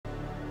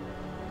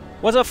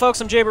What's up, folks?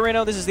 I'm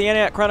JayborinoPlays. This is the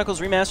Antioch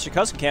Chronicles Remastered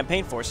custom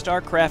campaign for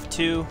Starcraft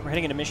 2. We're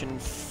heading into mission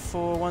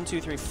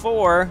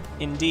 4,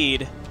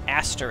 indeed,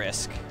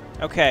 Asterisk.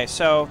 Okay,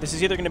 so this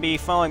is either going to be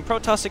following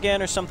Protoss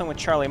again or something with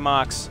Charlie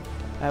Mox.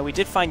 We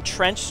did find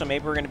Trench, so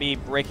maybe we're going to be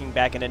breaking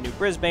back into New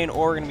Brisbane,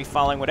 or we're going to be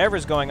following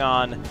whatever's going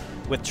on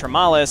with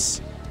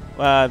Termalis.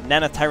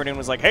 Nana Tyradin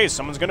was like, hey,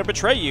 someone's going to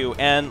betray you,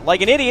 and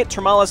like an idiot,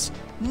 Termalis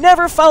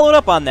never followed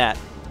up on that.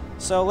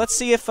 So let's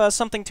see if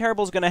something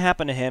terrible is going to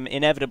happen to him,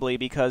 inevitably,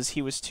 because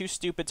he was too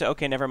stupid to...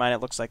 Okay, never mind, it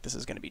looks like this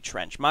is going to be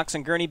Trench. Mox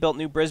and Gurney built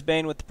New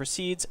Brisbane with the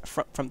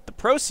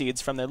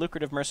proceeds from their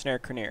lucrative mercenary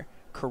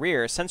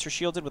career.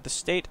 Sensor-shielded with the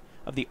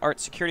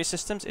state-of-the-art security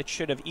systems, it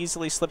should have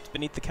easily slipped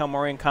beneath the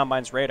Kelmorian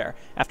Combine's radar.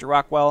 After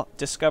Rockwell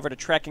discovered a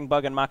tracking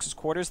bug in Mox's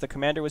quarters, the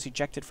commander was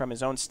ejected from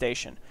his own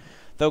station.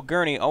 Though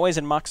Gurney, always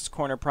in Mox's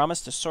corner,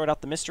 promised to sort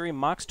out the mystery,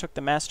 Mox took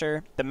the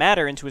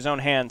matter into his own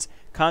hands,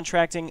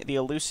 contracting the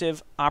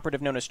elusive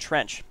operative known as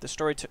Trench. The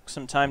story took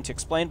some time to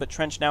explain, but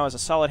Trench now has a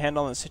solid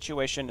handle on the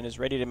situation and is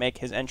ready to make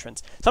his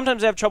entrance.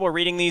 Sometimes I have trouble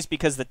reading these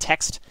because the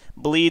text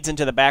bleeds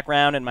into the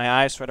background and my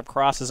eyes sort of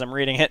cross as I'm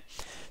reading it.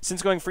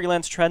 Since going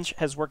freelance, Trench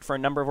has worked for a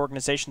number of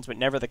organizations, but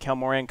never the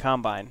Kelmorian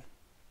Combine.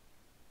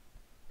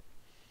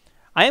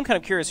 I am kind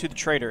of curious who the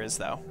traitor is,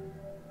 though.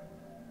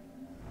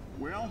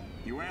 Well,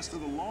 you asked for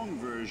the long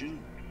version.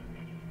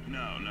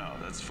 No,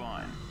 that's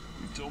fine.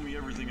 You've told me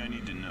everything I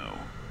need to know.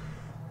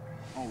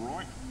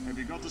 Alright, have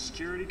you got the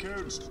security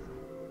codes?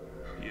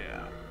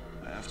 Yeah,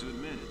 I have to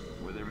admit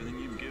it. With everything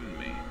you've given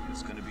me,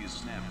 it's gonna be a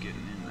snap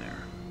getting in there.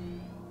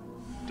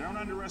 Don't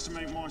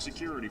underestimate my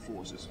security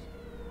forces.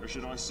 Or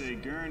should I say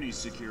Gurney's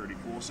security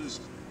forces.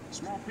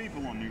 Smart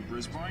people on New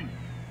Brisbane.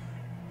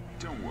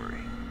 Don't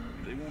worry,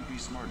 they won't be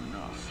smart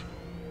enough.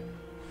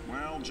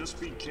 Well,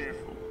 just be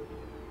careful.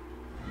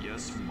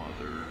 Yes,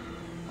 Mother.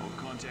 I'll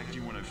contact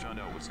you when I found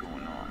out what's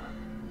going on.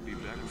 Be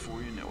back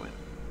before you know it.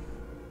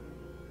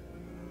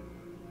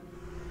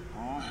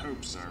 I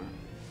hope so.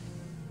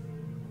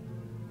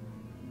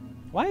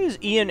 Why is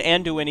Ian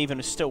Anduin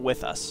even still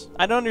with us?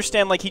 I don't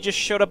understand, like, he just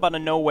showed up out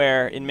of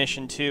nowhere in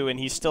Mission 2, and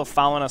he's still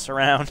following us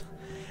around.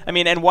 I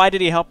mean, and why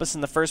did he help us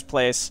in the first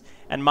place?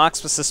 And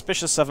Mox was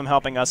suspicious of him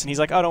helping us, and he's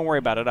like, oh, don't worry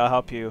about it, I'll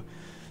help you.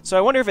 So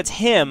I wonder if it's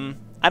him.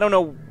 I don't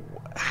know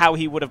how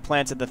he would have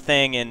planted the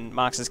thing in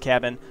Mox's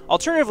cabin.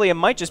 Alternatively, it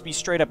might just be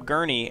straight up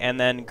Gurney, and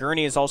then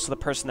Gurney is also the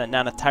person that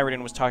Nana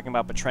Tyradin was talking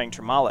about betraying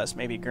Termalis.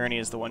 Maybe Gurney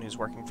is the one who's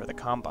working for the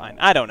Combine.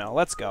 I don't know.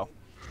 Let's go.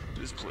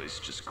 This place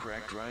just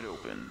cracked right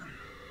open.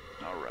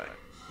 Alright,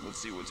 let's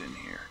see what's in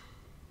here.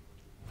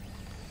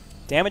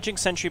 Damaging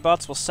sentry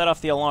bots will set off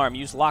the alarm.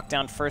 Use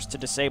lockdown first to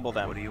disable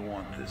them. What do you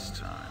want this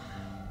time?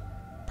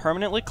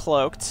 Permanently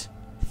cloaked.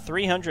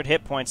 300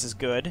 hit points is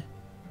good.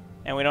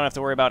 And we don't have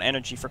to worry about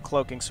energy for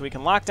cloaking, so we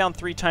can lock down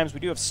 3 times. We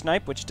do have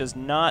Snipe, which does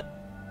not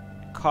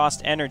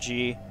cost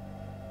energy.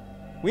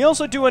 We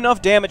also do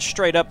enough damage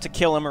straight up to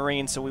kill a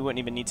Marine, so we wouldn't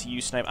even need to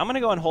use Snipe. I'm going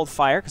to go and hold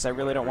fire, because I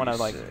really don't want to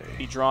like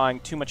be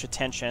drawing too much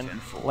attention.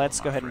 Let's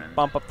go ahead and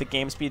bump up the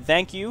game speed.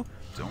 Thank you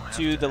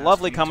to the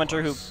lovely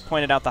commenter who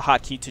pointed out the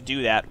hotkey to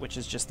do that, which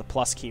is just the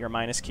plus key or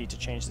minus key to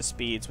change the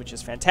speeds, which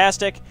is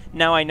fantastic.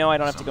 Now I know I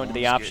don't have to go into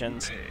the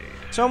options.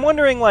 So I'm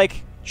wondering,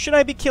 like, should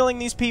I be killing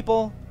these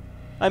people?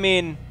 I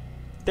mean,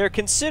 they're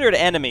considered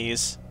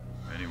enemies.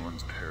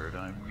 Anyone's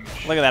paradigm.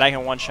 Look at that, I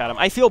can one-shot them.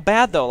 I feel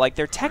bad, though. Like,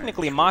 they're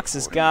technically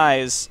Mox's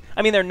guys.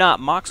 I mean, they're not.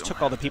 Mox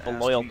took all the people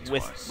loyal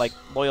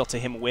to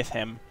him with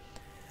him.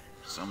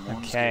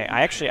 Okay,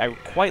 I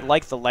quite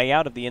like the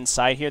layout of the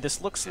inside here. This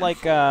looks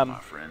like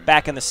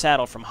Back in the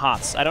Saddle from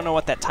HOTS. I don't know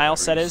what that tile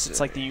set is. It's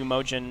like the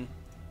Umogen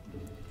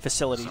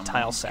facility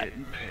tile set.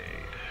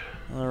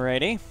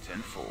 Alrighty.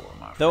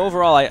 Though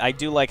overall, I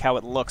do like how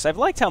it looks. I've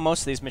liked how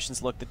most of these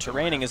missions look. The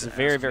terraining is a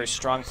very, very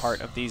strong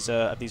part of these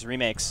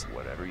remakes.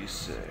 Whatever you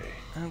say.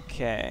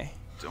 Okay.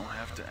 Don't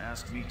have to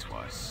ask me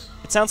twice.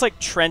 It sounds like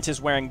Trent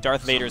is wearing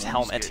Darth Vader's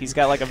helmet. He's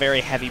got like a very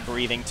heavy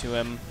breathing to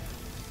him.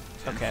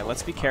 Okay,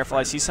 let's be careful.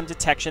 I see some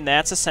detection.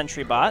 That's a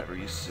sentry bot.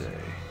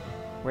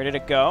 Where did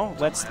it go?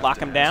 Let's lock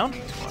him down.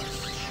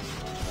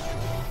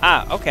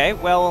 Ah, okay.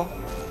 Well,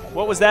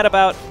 what was that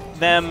about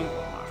them?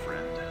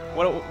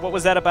 What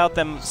was that about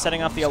them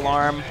setting off the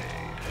alarm?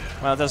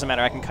 Well, it doesn't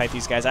matter. I can kite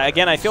these guys.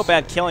 Again, I feel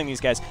bad killing these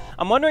guys.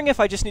 I'm wondering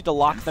if I just need to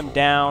lock them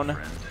down.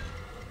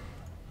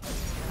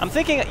 I'm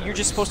thinking you're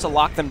just supposed to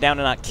lock them down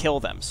and not kill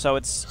them. So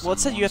it's... Well, it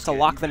said you have to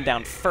lock them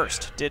down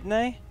first, didn't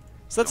they?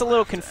 So that's a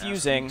little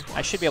confusing.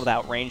 I should be able to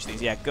outrange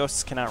these. Yeah,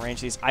 ghosts can outrange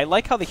these. I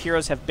like how the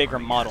heroes have bigger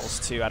models,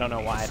 too. I don't know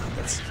why. I think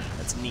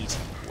that's neat.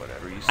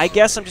 I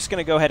guess I'm just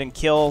going to go ahead and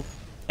kill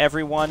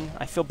everyone.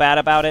 I feel bad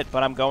about it,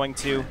 but I'm going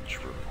to.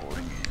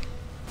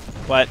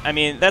 But, I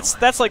mean,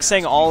 that's like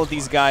saying all of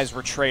these guys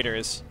were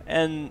traitors.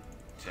 And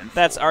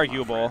that's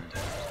arguable.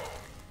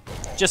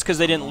 Just because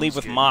they didn't leave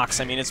with Mox.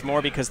 I mean, it's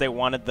more because they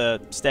wanted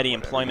the steady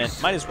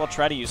employment. Might as well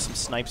try to use some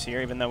snipes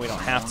here, even though we don't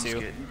have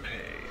to.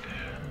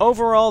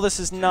 Overall, this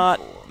is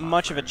not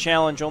much of a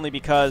challenge, only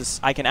because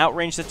I can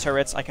outrange the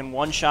turrets, I can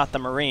one-shot the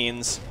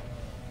Marines.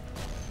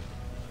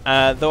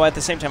 Though at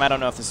the same time, I don't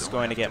know if this is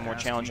going to get more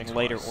challenging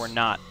later or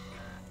not.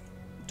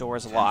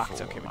 Door's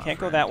locked. Okay, we can't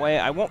go that way.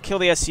 I won't kill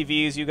the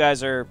SCVs. You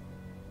guys are,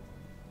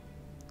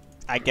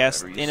 I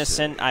guess,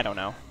 innocent. I don't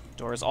know.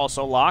 Door is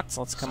also locked,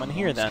 so let's come in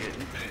here then.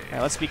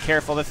 Alright, let's be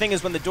careful. The thing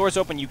is, when the doors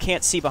open, you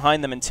can't see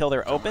behind them until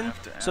they're open.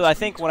 So I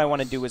think what I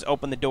want to do is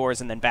open the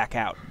doors and then back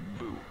out.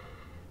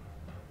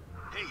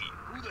 Hey,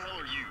 who the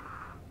hell are you?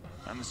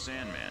 I'm the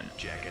Sandman,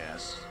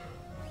 jackass.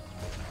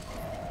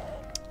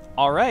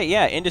 Alright,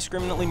 yeah,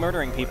 indiscriminately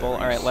murdering people.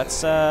 Alright,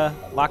 let's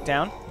lock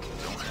down.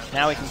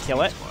 Now we can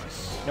kill it.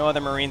 No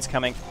other Marines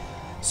coming.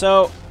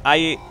 So,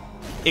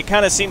 it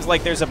kind of seems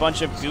like there's a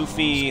bunch of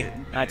goofy...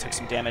 I took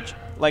some damage.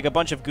 Like a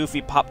bunch of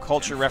goofy pop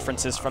culture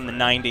references from the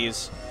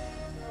 90s.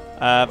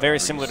 Very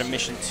similar to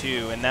Mission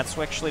 2, and that's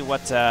actually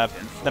what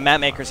the map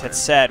makers had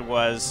said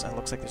was... It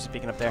looks like they're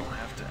speaking up there.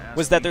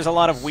 Was that there's a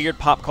lot of weird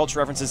pop culture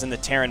references in the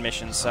Terran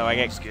missions, so I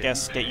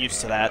guess get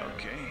used to that.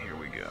 Okay, here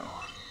we go.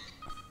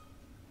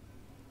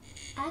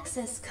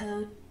 Access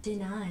code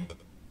denied.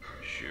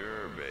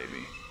 Sure,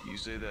 baby. You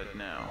say that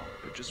now,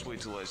 but just wait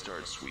till I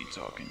start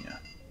sweet-talking ya.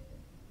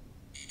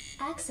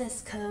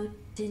 Access code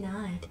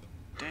denied.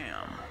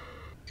 Damn.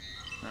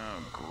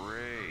 Oh,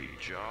 great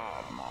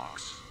job,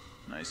 Mox.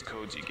 Nice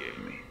codes you gave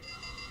me.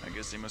 I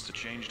guess they must have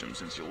changed them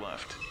since you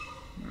left.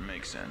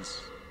 Makes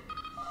sense.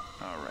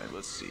 Alright,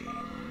 let's see.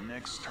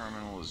 Next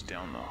terminal is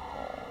down the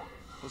hall.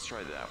 Let's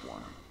try that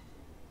one.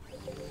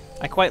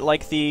 I quite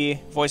like the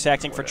voice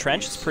acting for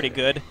Trench. It's pretty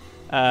good.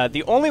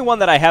 The only one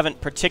that I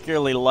haven't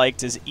particularly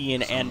liked is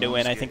Ian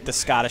Anduin. I think the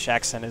Scottish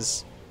accent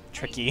is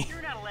tricky. Hey,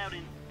 you're not allowed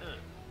in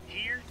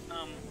here.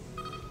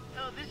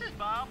 This is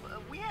Bob.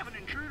 We have an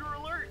intruder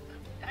alert.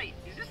 Hey,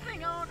 is this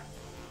thing on?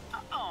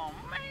 Oh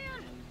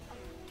man.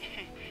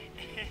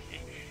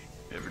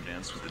 Ever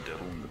dance with the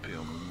devil in the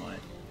pale moonlight?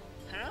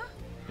 Huh?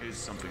 It's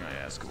something I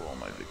ask of all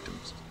my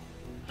victims.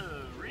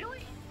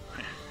 Really?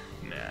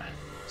 Nah,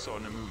 saw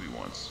it in a movie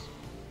once.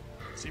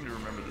 Seem to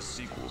remember the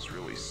sequels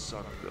really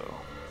sucked though.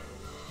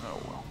 Oh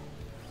well.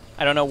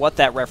 I don't know what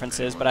that reference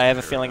is, but I have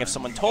a feeling if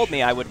someone told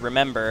me, I would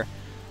remember.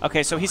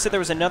 Okay, so he said there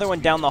was another one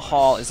down the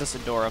hall. Is this a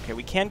door? Okay,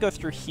 we can go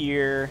through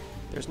here.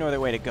 There's no other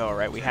way to go,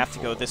 right? We have to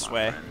go this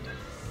way.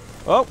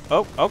 Oh,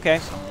 okay.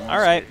 All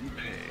right.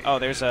 Oh,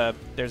 there's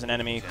an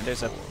enemy.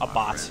 There's a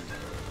bot.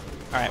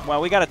 All right,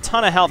 well, we got a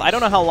ton of health. I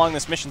don't know how long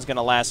this mission's going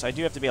to last, so I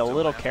do have to be a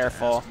little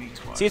careful.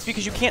 See, it's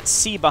because you can't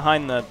see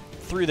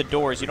through the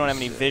doors. You don't have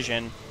any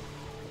vision.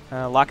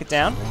 Lock it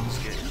down.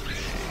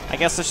 I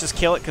guess let's just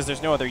kill it because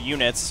there's no other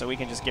units, so we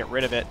can just get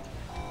rid of it.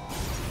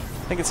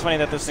 I think it's funny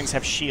that those things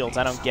have shields.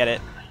 I don't get it.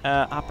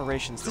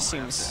 Operations. This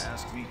seems...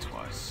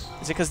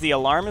 Is it because the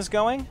alarm is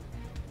going?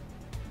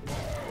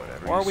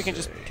 Or we can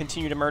just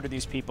continue to murder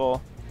these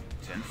people.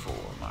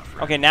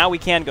 Okay, now we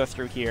can go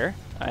through here.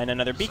 And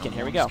another beacon.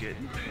 Here we go. Okay,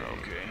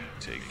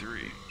 take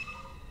 3.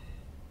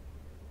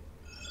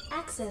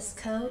 Access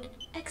code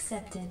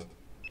accepted.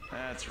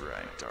 That's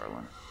right,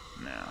 darling.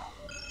 Now,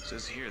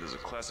 says here there's a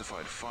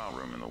classified file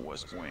room in the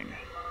West Wing.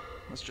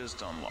 Let's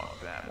just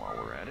unlock that while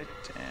we're at it,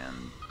 and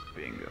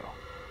bingo.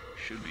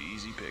 Should be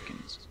easy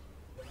pickings.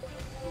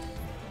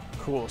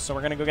 Cool, so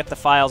we're going to go get the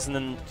files and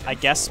then, I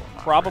guess,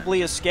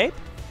 probably escape?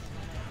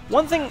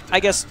 One thing, I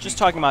guess, just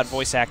talking about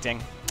voice acting,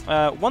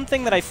 one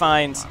thing that I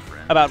find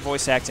about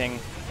voice acting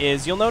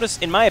is you'll notice,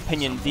 in my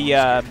opinion,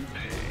 the...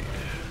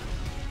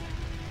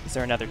 Is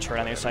there another turret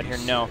on the other side here?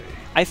 No.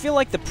 I feel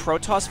like the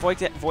Protoss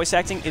voice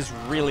acting is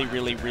really,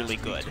 really, really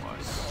good.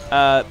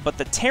 But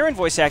the Terran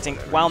voice acting,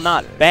 while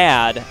not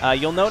bad,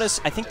 you'll notice,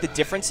 I think the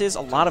difference is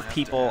a lot of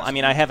people, I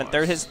mean,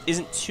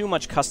 isn't too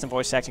much custom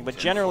voice acting, but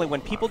generally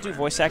when people do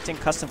voice acting,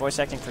 custom voice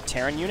acting for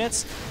Terran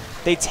units,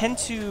 they tend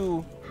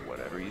to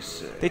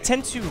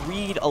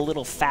read a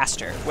little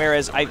faster.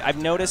 Whereas I've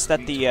noticed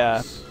that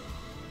the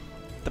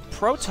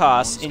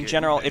Protoss, in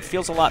general, it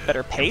feels a lot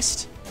better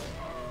paced.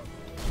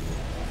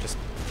 Just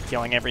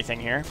killing everything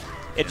here.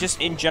 It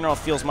just, in general,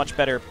 feels much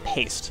better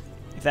paced,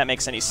 if that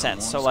makes any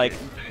sense. So, like,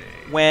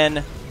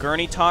 when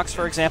Gurney talks,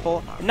 for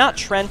example, not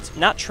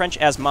Trench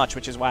as much,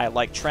 which is why I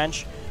like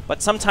Trench,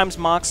 but sometimes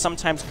Mox,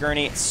 sometimes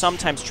Gurney,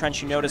 sometimes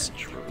Trench, you notice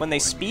when they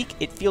speak,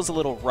 it feels a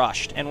little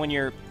rushed. And when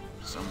you're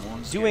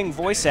doing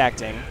voice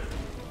acting,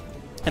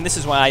 and this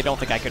is why I don't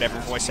think I could ever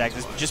voice act,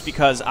 is just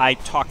because I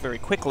talk very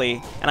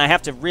quickly, and I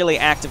have to really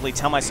actively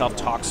tell myself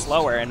talk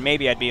slower, and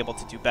maybe I'd be able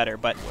to do better.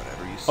 But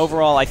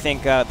overall, I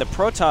think the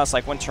Protoss,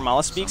 like when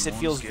Termala speaks, it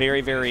feels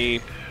very,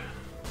 very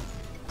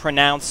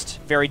pronounced,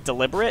 very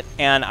deliberate,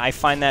 and I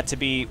find that to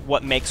be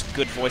what makes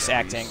good voice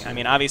acting. I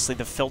mean, obviously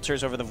the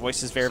filters over the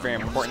voice is very, very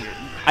important.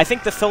 I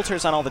think the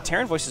filters on all the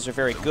Terran voices are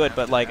very good,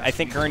 but like I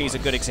think Gurney's a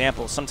good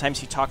example. Sometimes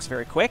he talks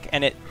very quick,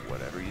 and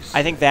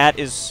I think that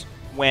is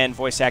when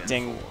voice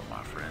acting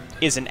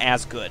isn't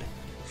as good.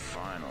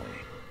 Finally.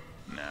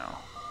 Now,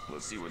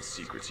 let's see what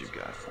secrets you've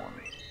got for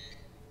me.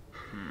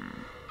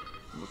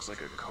 Looks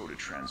like a coded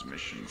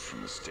transmission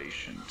from the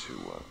station to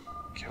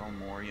a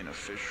Kelmorian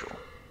official.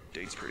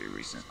 Date's pretty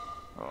recent.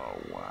 Oh,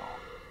 wow.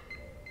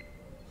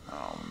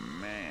 Oh,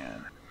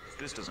 man. If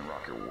this doesn't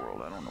rock your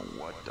world, I don't know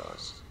what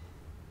does.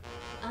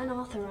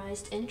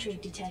 Unauthorized entry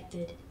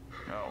detected.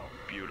 Oh,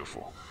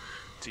 beautiful.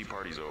 Tea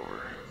party's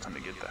over. Time to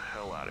get the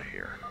hell out of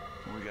here.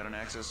 We got an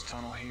access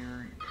tunnel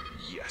here?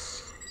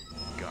 Yes.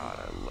 God,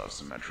 I love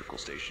symmetrical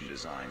station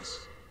designs.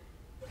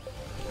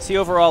 See,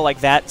 overall,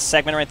 like, that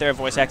segment right there of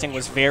voice acting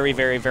was very,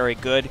 very, very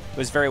good. It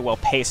was very well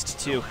paced,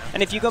 too.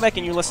 And if you go back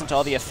and you listen to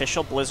all the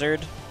official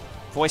Blizzard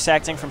voice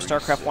acting from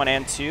StarCraft 1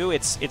 and 2,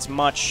 it's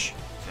much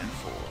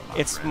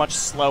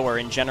slower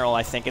in general,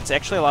 I think. It's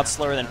actually a lot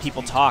slower than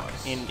people talk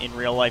in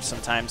real life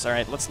sometimes. All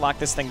right, let's lock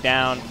this thing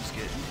down.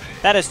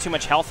 That has too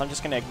much health. I'm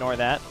just going to ignore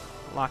that.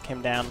 Lock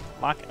him down.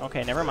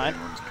 Okay, never mind.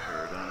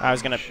 I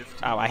was going to...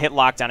 Oh, I hit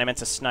lockdown. I meant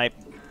to snipe.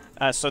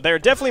 So there are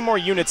definitely more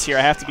units here.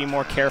 I have to be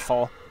more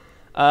careful.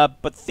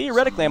 But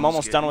theoretically, I'm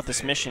almost done with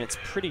this mission. It's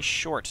pretty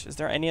short. Is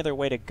there any other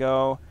way to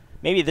go?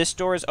 Maybe this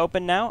door is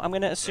open now? I'm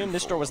going to assume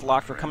this door was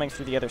locked. We're coming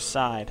through the other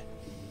side.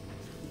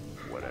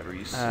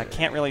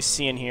 Can't really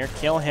see in here.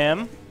 Kill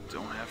him.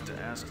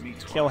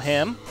 Kill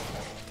him.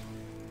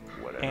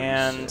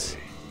 And...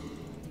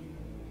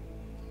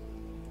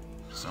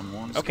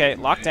 Okay,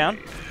 lockdown.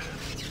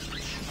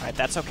 Alright,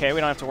 that's okay. We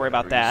don't have to worry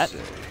about that.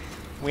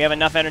 We have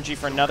enough energy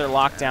for another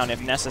lockdown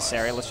if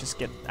necessary. Let's just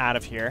get out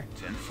of here.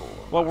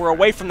 Well, we're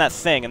away from that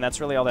thing, and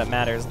that's really all that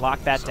matters.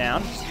 Lock that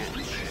down.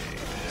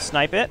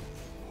 Snipe it.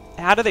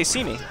 How do they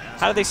see me?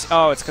 How do they see?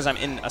 Oh, it's because I'm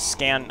in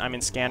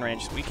scan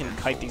range. We can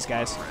kite these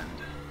guys.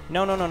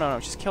 No.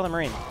 Just kill the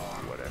Marine.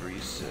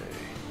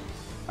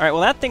 Alright,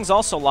 well, that thing's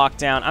also locked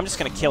down. I'm just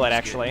going to kill it,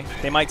 actually.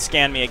 They might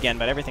scan me again,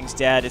 but everything's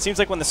dead. It seems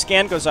like when the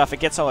scan goes off, it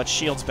gets all its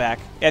shields back.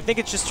 I think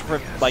it's just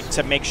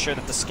to make sure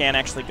that the scan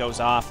actually goes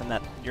off and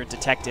that you're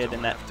detected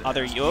and that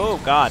other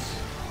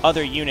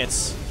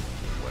units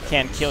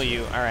can kill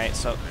you. Alright,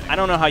 so I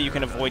don't know how you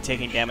can avoid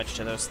taking damage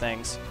to those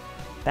things.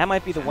 That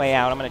might be the way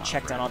out. I'm going to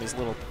check down all these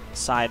little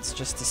sides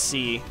just to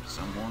see.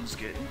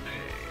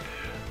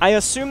 I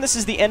assume this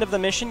is the end of the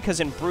mission,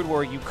 because in Brood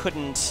War you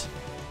couldn't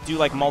do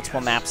like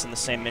multiple maps in the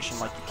same mission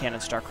like you can in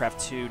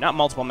StarCraft 2. Not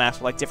multiple maps,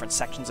 but like different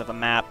sections of a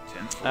map.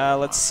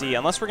 Let's see.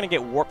 Unless we're going to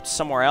get warped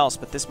somewhere else,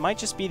 but this might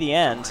just be the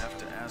end.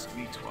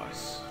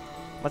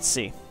 Let's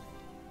see.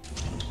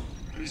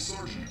 Hey,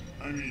 Sergeant.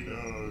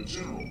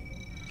 General.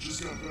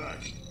 Just got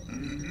back.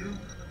 Anything new?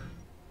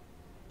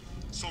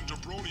 Some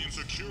jabroni in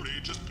security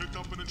just picked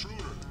up an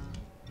intruder.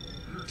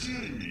 You're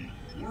kidding me.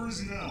 Where is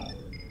he now?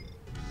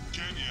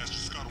 Candy-ass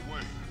just got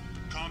away.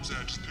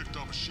 Comsat just picked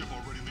up a ship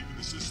already leaving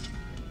the system.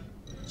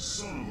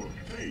 Son of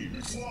a... Hey,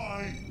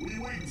 McFly! What are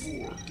you waiting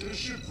for? Get a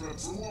ship prep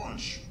for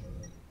launch.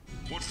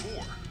 What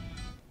for?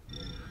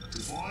 To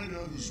find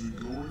out who's been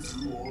going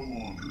through our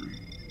laundry.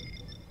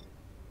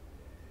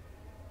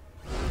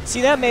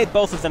 See, that made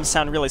both of them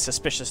sound really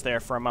suspicious there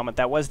for a moment.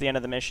 That was the end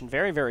of the mission.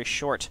 Very, very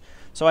short.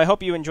 So I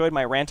hope you enjoyed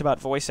my rant about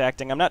voice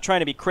acting. I'm not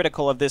trying to be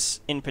critical of this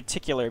in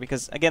particular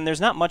because, again,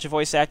 there's not much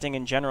voice acting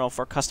in general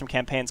for custom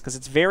campaigns because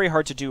it's very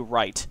hard to do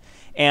right.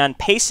 And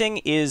pacing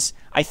is,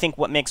 I think,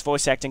 what makes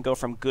voice acting go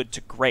from good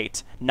to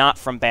great, not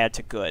from bad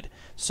to good.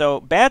 So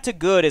bad to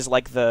good is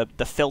like the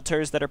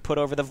filters that are put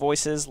over the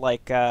voices,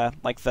 like the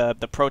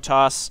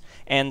Protoss,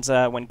 and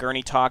when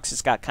Gurney talks,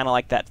 it's got kind of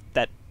like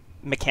that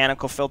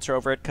mechanical filter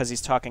over it because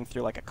he's talking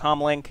through like a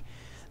comm link.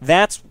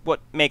 That's what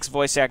makes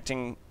voice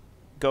acting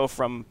go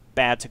from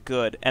bad to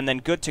good. And then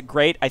good to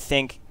great, I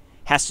think,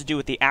 has to do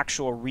with the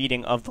actual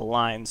reading of the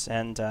lines.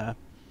 And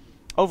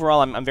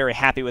overall, I'm very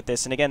happy with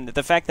this. And again,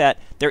 the fact that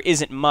there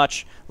isn't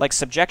much, like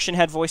Subjection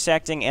had voice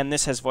acting and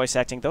this has voice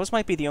acting, those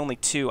might be the only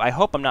two. I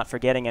hope I'm not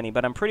forgetting any,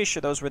 but I'm pretty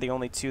sure those were the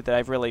only two that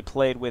I've really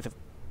played with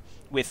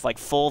like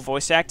full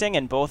voice acting,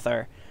 and both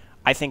are,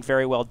 I think,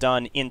 very well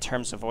done in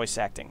terms of voice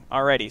acting.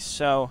 Alrighty,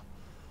 so...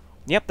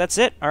 Yep, that's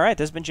it. Alright,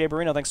 this has been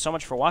Jayborino. Thanks so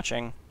much for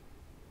watching.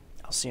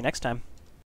 I'll see you next time.